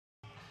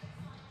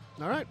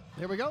All right,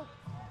 here we go.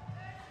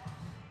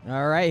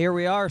 All right, here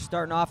we are,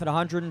 starting off at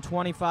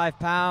 125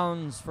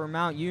 pounds for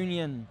Mount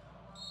Union,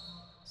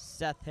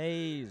 Seth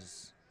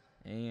Hayes,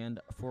 and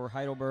for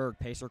Heidelberg,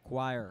 Pacer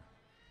Choir.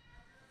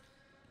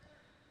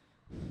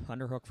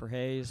 Underhook for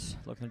Hayes,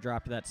 looking to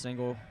drop to that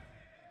single.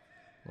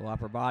 Little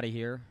upper body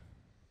here.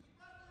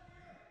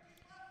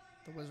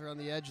 The Wizard on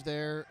the edge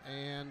there,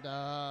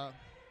 and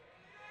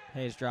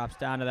Hayes drops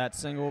down to that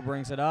single,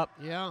 brings it up.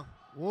 yeah.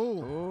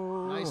 Whoa.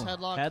 Ooh, Nice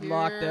headlock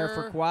Headlock there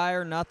for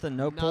Choir, nothing,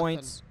 no Nothing.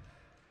 points.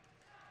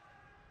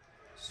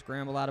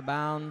 Scramble out of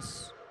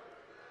bounds.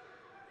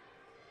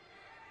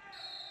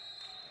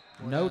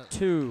 Boy, No that-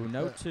 two,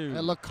 no two.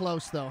 It looked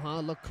close, though, huh?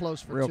 It looked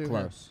close for Real two.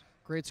 close.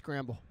 Great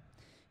scramble.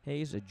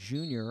 Hayes, a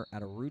junior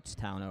out of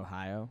Rootstown,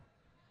 Ohio.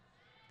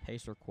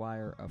 Pacer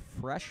Choir, a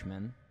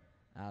freshman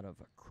out of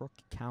Crook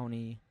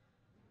County,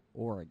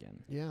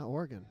 Oregon. Yeah,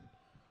 Oregon.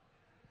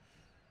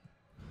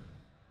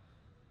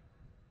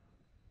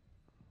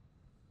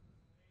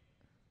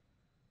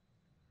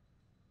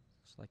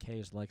 Looks like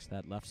Hayes likes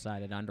that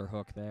left-sided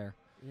underhook there.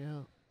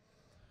 Yeah.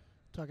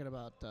 Talking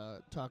about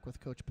talk with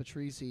Coach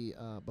Patrizzi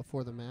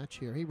before the match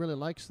here. He really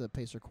likes the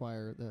Pacer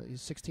Choir.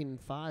 He's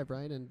 16-5,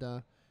 right?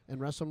 And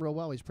wrestled him real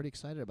well. He's pretty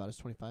excited about his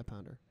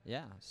 25-pounder.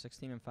 Yeah,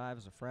 16-5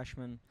 as a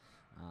freshman.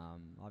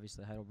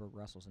 Obviously, Heidelberg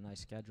wrestles a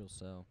nice schedule,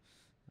 so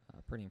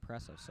pretty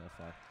impressive so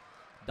far.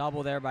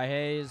 Double there by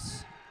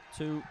Hayes.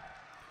 Two.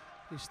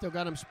 He's still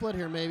got him split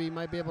here. Maybe he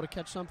might be able to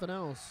catch something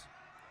else.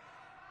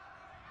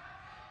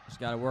 Just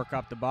got to work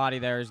up the body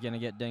there. He's going to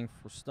get dinged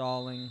for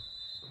stalling.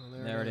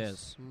 Oh, there it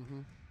is.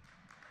 Mm-hmm.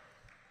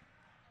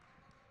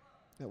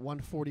 At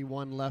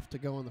 1:41 left to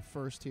go in the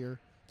first here.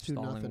 2-0.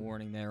 Stalling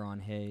warning there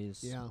on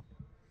Hayes. Yeah.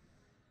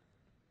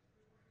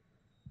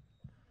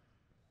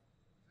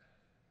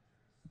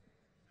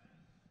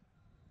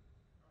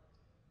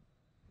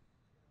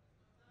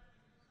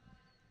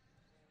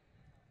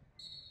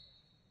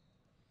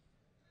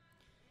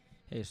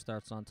 Hayes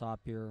starts on top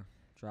here,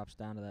 drops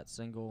down to that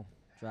single,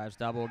 drives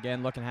double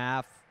again, looking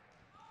half.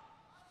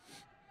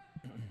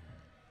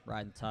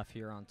 Riding tough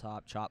here on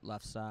top, chop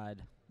left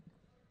side,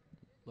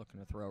 looking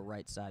to throw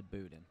right side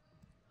boot in.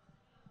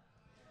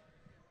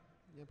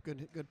 Yep,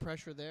 good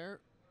pressure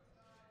there.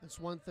 That's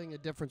one thing, a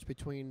difference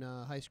between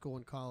high school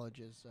and college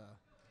is,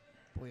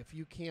 boy, if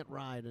you can't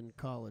ride in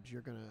college,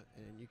 and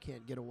you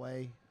can't get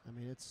away. I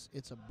mean,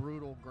 it's a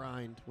brutal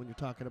grind when you're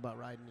talking about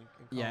riding in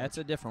college. Yeah, it's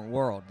a different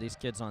world. These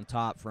kids on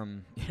top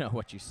from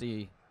what you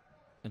see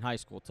in high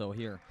school till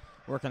here.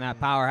 Working that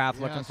power half,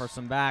 looking for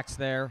some backs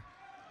there.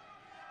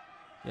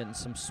 Getting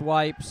some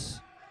swipes.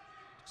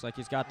 Looks like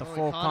he's got the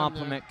full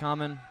complement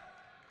coming.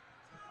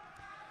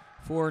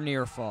 4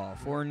 near fall.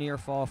 4 near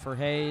fall for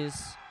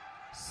Hayes.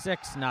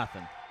 6-0.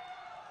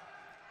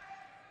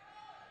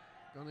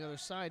 Go on the other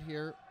side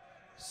here.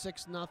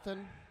 6-0.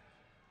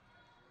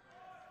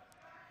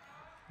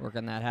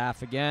 Working that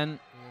half again.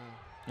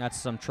 Yeah. That's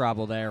some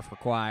trouble there for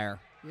Choir.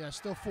 Yeah,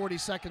 still 40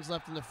 seconds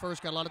left in the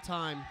first. Got a lot of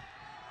time.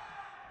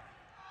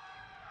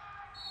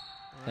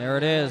 There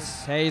it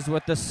is. Hayes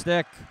with the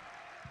stick.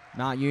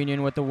 Mount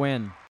Union with the win.